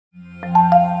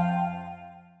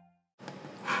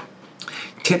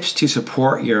Tips to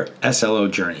support your SLO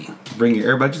journey. Bring your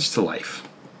air budgets to life.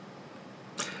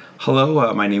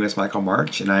 Hello, my name is Michael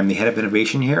March, and I'm the Head of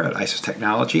Innovation here at ISOS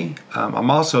Technology. I'm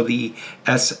also the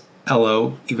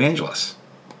SLO evangelist.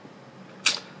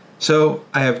 So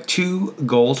I have two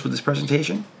goals with this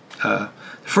presentation. The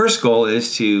first goal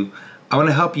is I want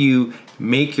to help you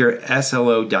make your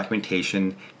SLO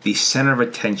documentation the center of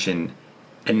attention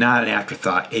and not an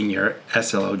afterthought in your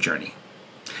SLO journey.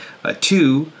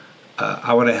 Two,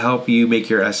 I want to help you make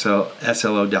your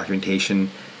SLO documentation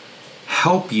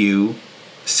help you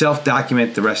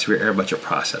self-document the rest of your air budget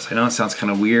process. I know it sounds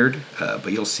kind of weird,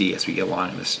 but you'll see as we get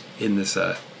along in this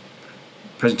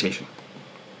presentation.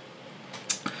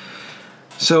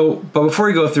 But before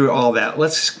we go through all that,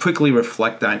 let's quickly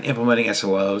reflect on implementing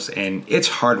SLOs, and it's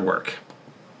hard work.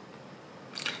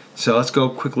 So let's go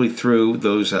quickly through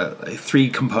those three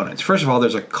components. First of all,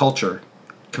 there's a culture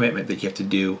commitment that you have to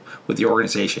do with your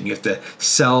organization. You have to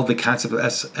sell the concept of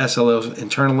SLOs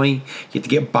internally. You have to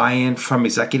get buy-in from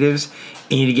executives,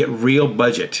 and you need to get real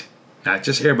budget, not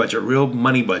just air budget, real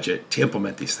money budget to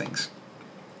implement these things.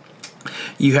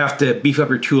 You have to beef up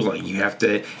your tooling. You have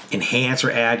to enhance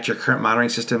or add to your current monitoring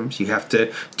systems. You have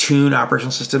to tune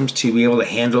operational systems to be able to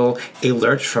handle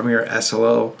alerts from your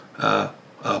SLO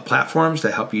platforms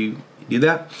to help you do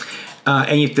that.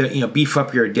 And you have to beef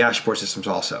up your dashboard systems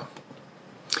also.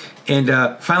 And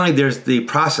finally, there's the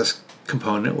process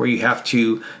component where you have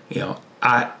to,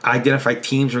 identify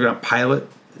teams who are going to pilot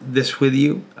this with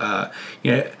you.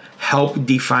 Help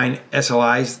define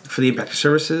SLIs for the impacted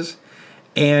services,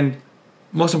 and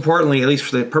most importantly, at least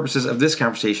for the purposes of this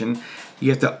conversation, you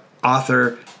have to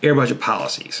author air budget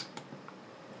policies.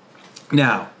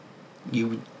 Now,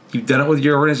 you've done it with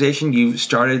your organization. You've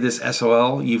started this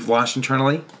SLO. You've launched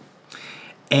internally,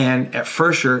 and at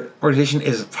first, your organization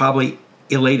is probably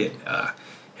elated.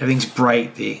 Everything's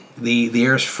bright. The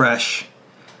air is fresh.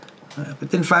 But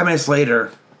then 5 minutes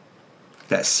later,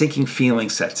 that sinking feeling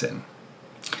sets in.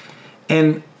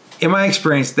 And in my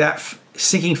experience, that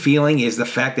sinking feeling is the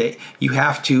fact that you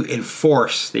have to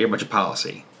enforce the air budget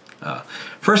policy.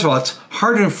 First of all, it's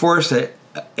hard to enforce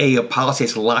a policy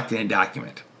that's locked in a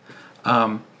document.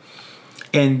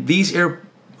 And these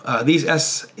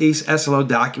SLO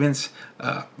documents,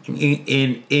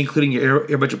 including your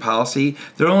air budget policy,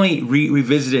 they're only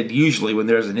revisited usually when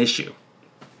there's an issue.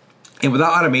 And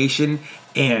without automation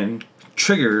and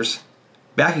triggers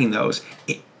backing those,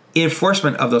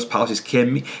 enforcement of those policies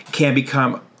can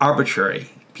become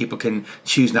arbitrary. People can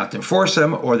choose not to enforce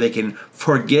them, or they can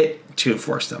forget to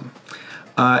enforce them.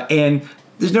 And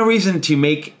there's no reason to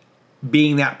make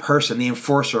being that person, the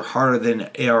enforcer, harder than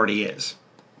it already is.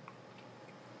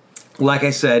 Like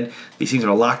I said, these things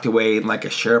are locked away in like a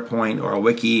SharePoint or a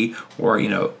wiki or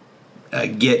a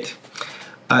Git.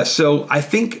 So I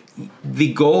think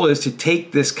the goal is to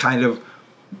take this kind of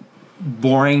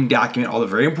boring document, although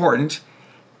very important,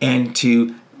 and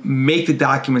to make the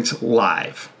documents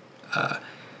live.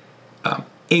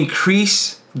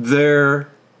 Increase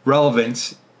their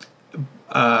relevance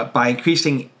by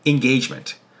increasing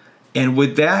engagement. And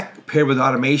with that, paired with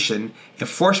automation,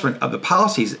 enforcement of the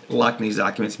policies locked in these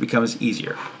documents becomes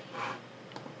easier.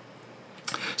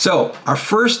 So our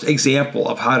first example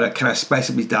of how to kind of spice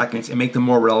up these documents and make them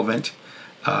more relevant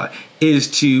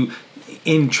is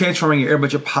in transforming your air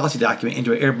budget policy document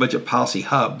into an air budget policy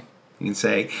hub, you can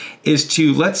say, is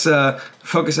to let's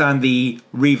focus on the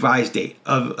revised date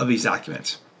of these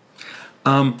documents.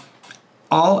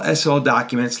 All SLO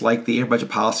documents, like the air budget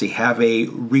policy, have a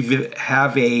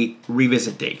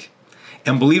revisit date.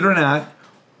 And believe it or not,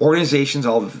 organizations,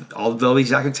 although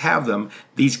these documents have them,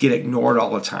 these get ignored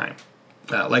all the time.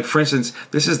 Like for instance,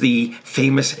 this is the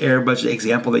famous air budget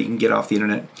example that you can get off the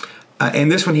internet. And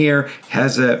this one here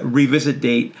has a revisit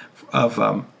date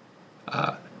of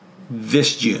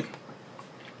this June.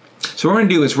 So what we're going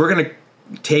to do is we're going to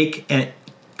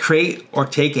create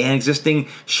an existing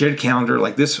shared calendar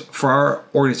like this. For our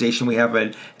organization, we have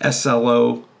an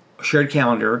SLO shared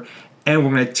calendar, and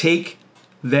we're going to take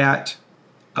that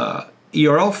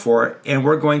URL for it, and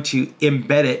we're going to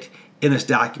embed it in this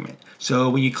document. So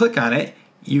when you click on it,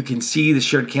 you can see the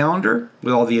shared calendar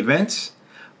with all the events,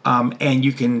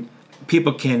 and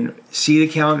people can see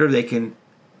the calendar. They can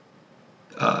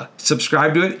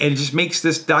subscribe to it, and it just makes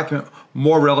this document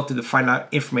more relevant to find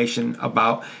out information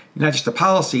about not just the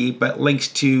policy, but links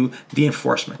to the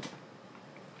enforcement.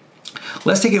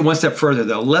 Let's take it one step further,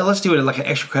 though. Let's do it like an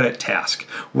extra credit task.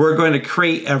 We're going to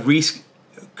create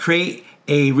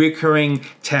a recurring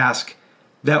task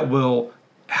that will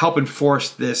help enforce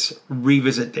this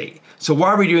revisit date. So why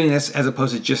are we doing this as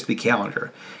opposed to just the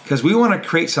calendar? Because we want to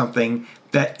create something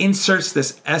that inserts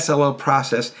this SLO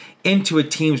process into a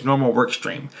team's normal work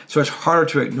stream, so it's harder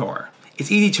to ignore.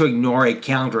 It's easy to ignore a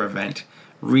calendar event,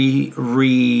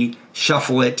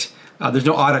 reshuffle it. There's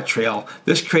no audit trail.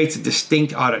 This creates a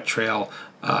distinct audit trail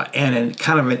and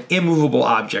kind of an immovable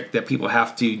object that people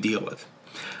have to deal with.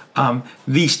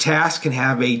 These tasks can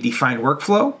have a defined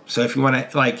workflow. So if you want to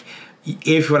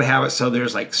have it so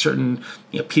there's like certain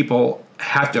people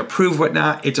have to approve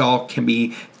whatnot, it's all can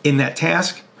be in that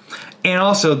task. And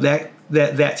also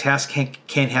that task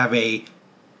can have a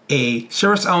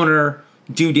service owner,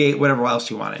 due date, whatever else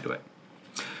you want into it.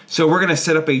 So we're going to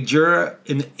set up a Jira,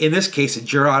 in this case, a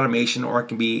Jira automation, or it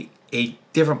can be a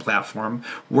different platform.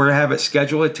 We're going to have it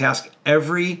schedule a task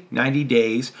every 90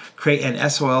 days, create an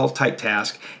SOL type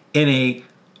task in a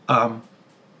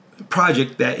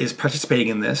project that is participating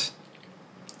in this.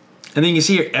 And then you can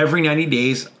see here every 90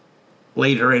 days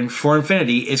later, and for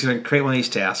infinity, it's going to create one of these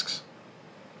tasks.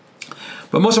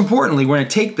 But most importantly, we're going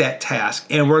to take that task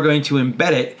and we're going to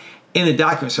embed it in the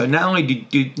document. So not only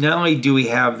do we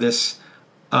have this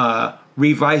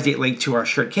revised date link to our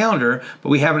shared calendar, but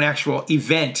we have an actual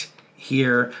event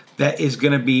here that is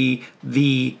going to be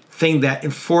the thing that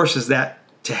enforces that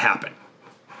to happen.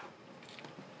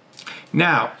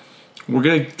 Now, we're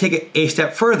going to take it a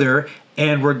step further,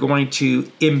 and we're going to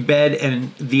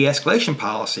embed the escalation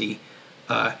policy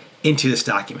into this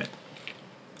document.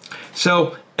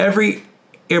 So every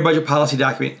air budget policy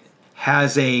document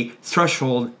has a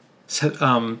threshold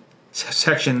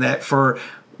section that for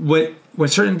when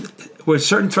certain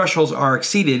thresholds are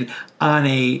exceeded on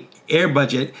a air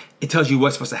budget, it tells you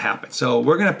what's supposed to happen. So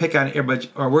we're going to pick on air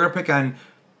budget, or we're going to pick on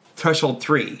threshold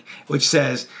 3, which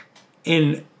says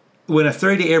when a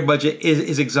 30-day air budget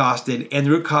is exhausted and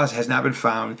the root cause has not been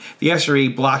found, the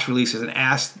SRE blocks releases and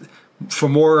asks for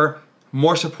more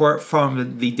support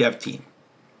from the dev team.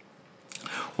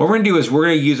 What we're going to do is we're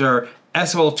going to use our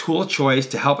SLO tool of choice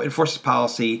to help enforce this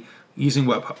policy using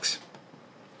webhooks.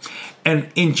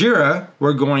 And in Jira,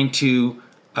 we're going to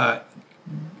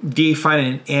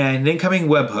define an incoming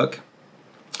webhook.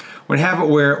 We're going to have it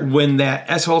where when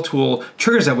that SLO tool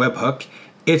triggers that webhook,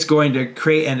 it's going to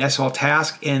create an SLO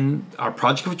task in our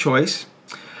project of choice.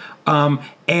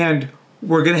 And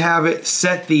we're going to have it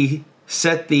set the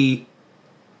summary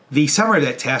of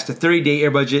that task to 30-day air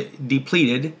budget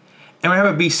depleted, and we're going to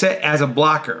have it be set as a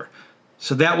blocker.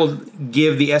 So that will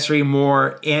give the SRE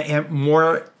more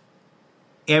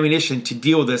ammunition to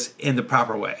deal with this in the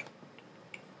proper way.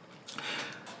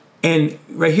 And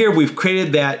right here, we've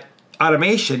created that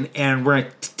automation, and we're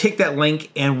going to take that link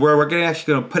and we're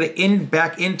actually going to put it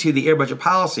back into the air budget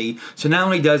policy. So not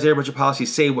only does air budget policy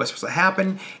say what's supposed to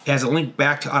happen, it has a link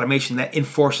back to automation that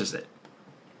enforces it.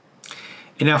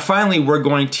 And now finally, we're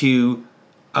going to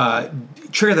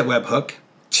trigger that webhook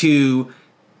to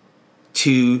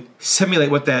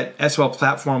simulate what that SLO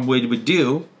platform would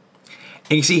do.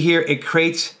 And you see here, it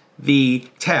creates the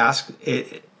task.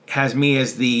 It has me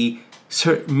as the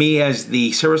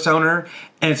service owner,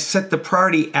 and it's set the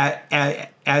priority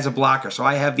as a blocker. So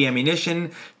I have the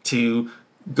ammunition to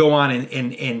go on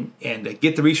and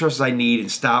get the resources I need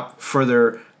and stop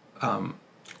further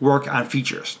work on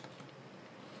features.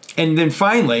 And then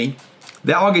finally,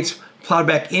 that all gets plowed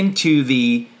back into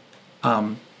the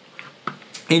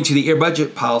air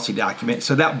budget policy document.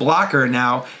 So that blocker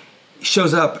now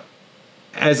shows up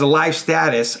as a live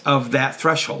status of that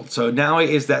threshold. So now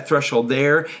is that threshold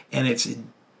there, and it's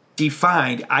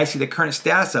defined. I see the current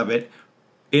status of it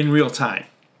in real time.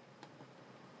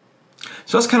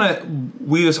 So let's kind of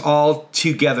weave this all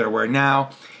together, where now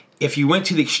if you went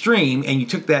to the extreme and you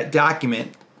took that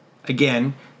document,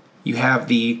 again, you have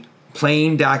the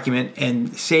plain document,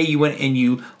 and say you went and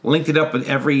you linked it up with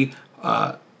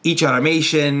each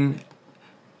automation,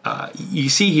 you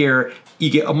see here, you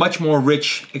get a much more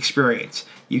rich experience.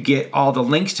 You get all the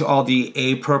links to all the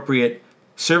appropriate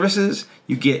services.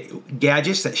 You get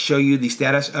gadgets that show you the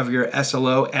status of your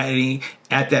SLO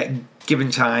at that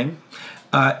given time.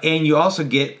 And you also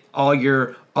get all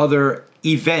your other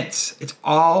events. It's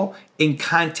all in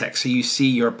context. So you see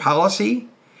your policy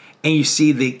and you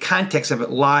see the context of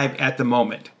it live at the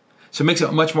moment. So it makes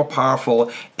it much more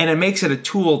powerful, and it makes it a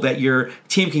tool that your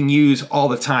team can use all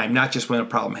the time, not just when a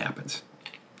problem happens.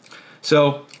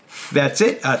 So that's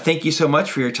it. Thank you so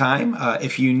much for your time.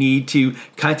 If you need to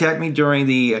contact me during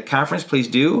the conference, please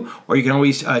do, or you can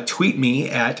always tweet me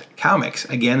at Comics.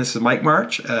 Again, this is Mike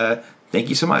March. Thank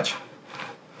you so much.